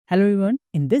Hello everyone,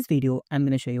 in this video I'm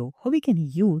going to show you how we can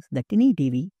use the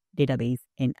TinyDB database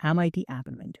in MIT App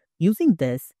Inventor. Using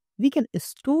this, we can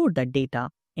store the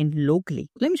data in locally.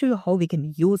 Let me show you how we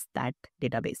can use that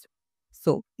database.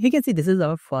 So you can see this is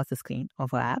our first screen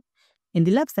of our app. In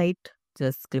the left side,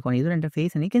 just click on user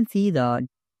interface and you can see the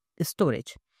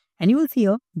storage. And you will see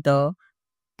here the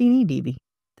TinyDB,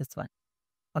 this one.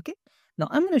 Okay. Now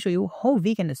I'm going to show you how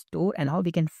we can store and how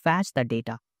we can fetch the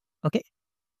data. Okay.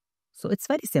 So it's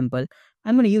very simple.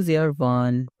 I'm going to use here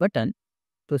one button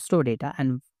to store data,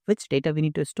 and which data we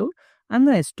need to store. I'm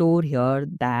going to store here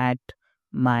that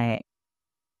my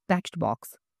text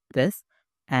box, this,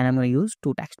 and I'm going to use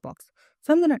two text box.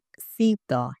 So I'm going to save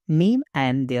the name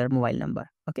and their mobile number.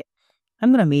 Okay.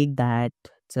 I'm going to make that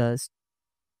just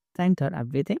center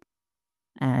everything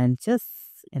and just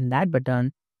in that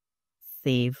button,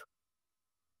 save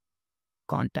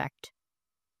contact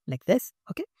like this.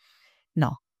 Okay.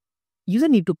 Now, user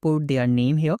need to put their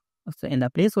name here. So in the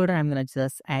placeholder, I'm going to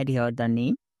just add here the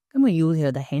name. I'm going to use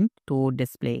here the hint to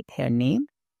display her name.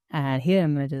 And here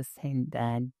I'm going to just hint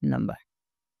that number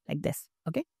like this.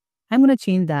 Okay. I'm going to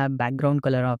change the background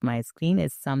color of my screen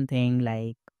is something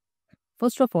like,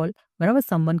 first of all, whenever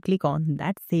someone click on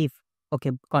that save,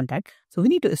 okay, contact. So we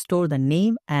need to store the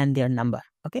name and their number.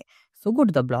 Okay. So go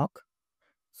to the block.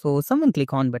 So someone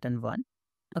click on button 1.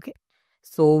 Okay.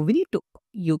 So we need to,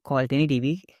 you call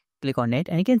TinyDB, click on it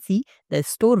and you can see the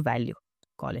store value,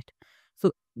 call it.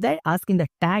 So they're asking the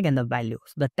tag and the value.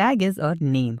 So the tag is our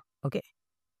name. Okay.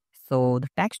 So the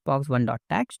text box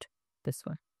 1.text, this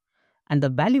one. And the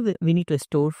value we need to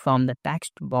store from the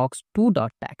text box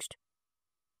 2.text.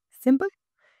 Simple.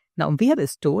 Now we have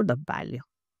stored the value,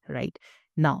 right?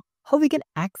 Now how we can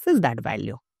access that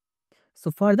value? So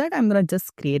for that, I'm going to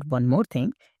just create one more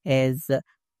thing is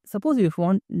suppose if you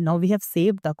want, now we have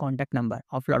saved the contact number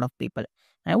of a lot of people.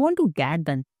 I want to get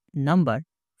the number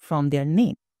from their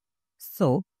name.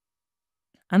 So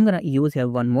I'm going to use here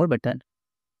one more button.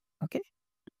 Okay.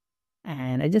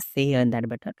 And I just say here in that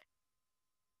button.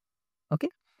 Okay.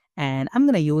 And I'm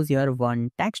going to use here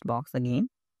one text box again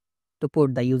to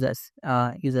put the users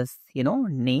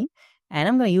name. And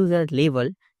I'm going to use a label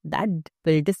that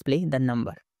will display the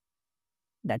number.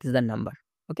 That is the number.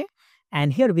 Okay.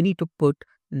 And here we need to put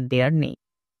their name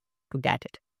to get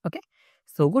it. Okay.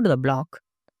 So go to the block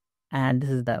and this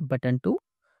is the button 2.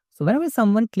 So whenever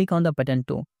someone click on the button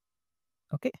 2,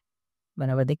 okay,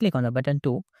 whenever they click on the button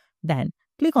 2, then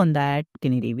click on that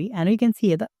TinyDB and you can see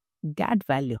here the get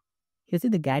value. You see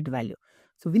the get value.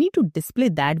 So we need to display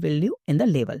that value in the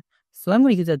label. So I'm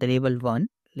going to use the label 1,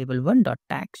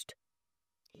 label1.text.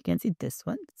 You can see this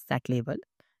one, set label.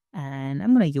 And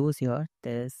I'm going to use here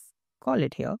this, call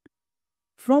it here.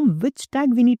 From which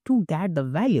tag we need to get the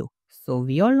value. So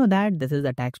we all know that this is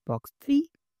the text box 3,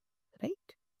 right?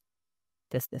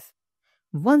 This.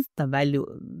 Once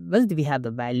we have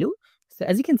the value, so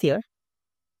as you can see here,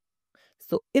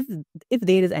 so if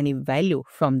there is any value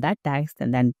from that text,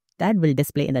 then that will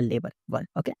display in the label 1.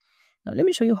 Okay. Now let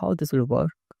me show you how this will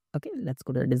work. Okay, let's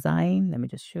go to the design. Let me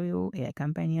just show you AI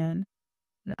companion.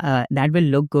 That will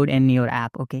look good in your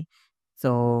app. Okay,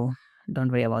 so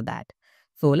don't worry about that.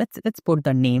 So let's put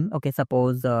the name. Okay,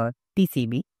 suppose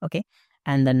TCB. Okay,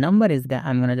 and the number is that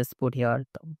I'm gonna just put here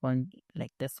the one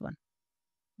like this one.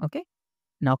 Okay,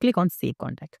 now click on save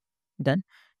contact. Done.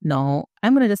 Now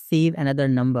I'm gonna just save another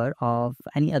number of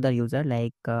any other user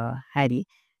like Harry,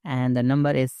 and the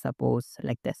number is suppose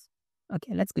like this.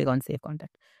 Okay, let's click on save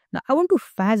contact. Now I want to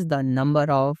fetch the number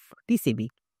of TCB.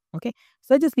 Okay,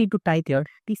 so I just need to type here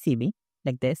TCB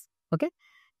like this. Okay,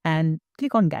 and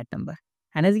click on get number.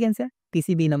 And as you can see,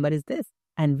 TCB number is this.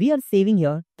 And we are saving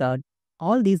here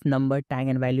all these number, tag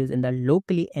and values in the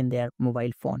locally in their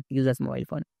mobile phone, user's mobile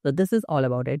phone. So this is all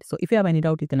about it. So if you have any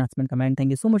doubt, you can ask me in comment.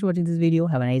 Thank you so much for watching this video.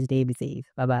 Have a nice day. Be safe.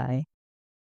 Bye-bye.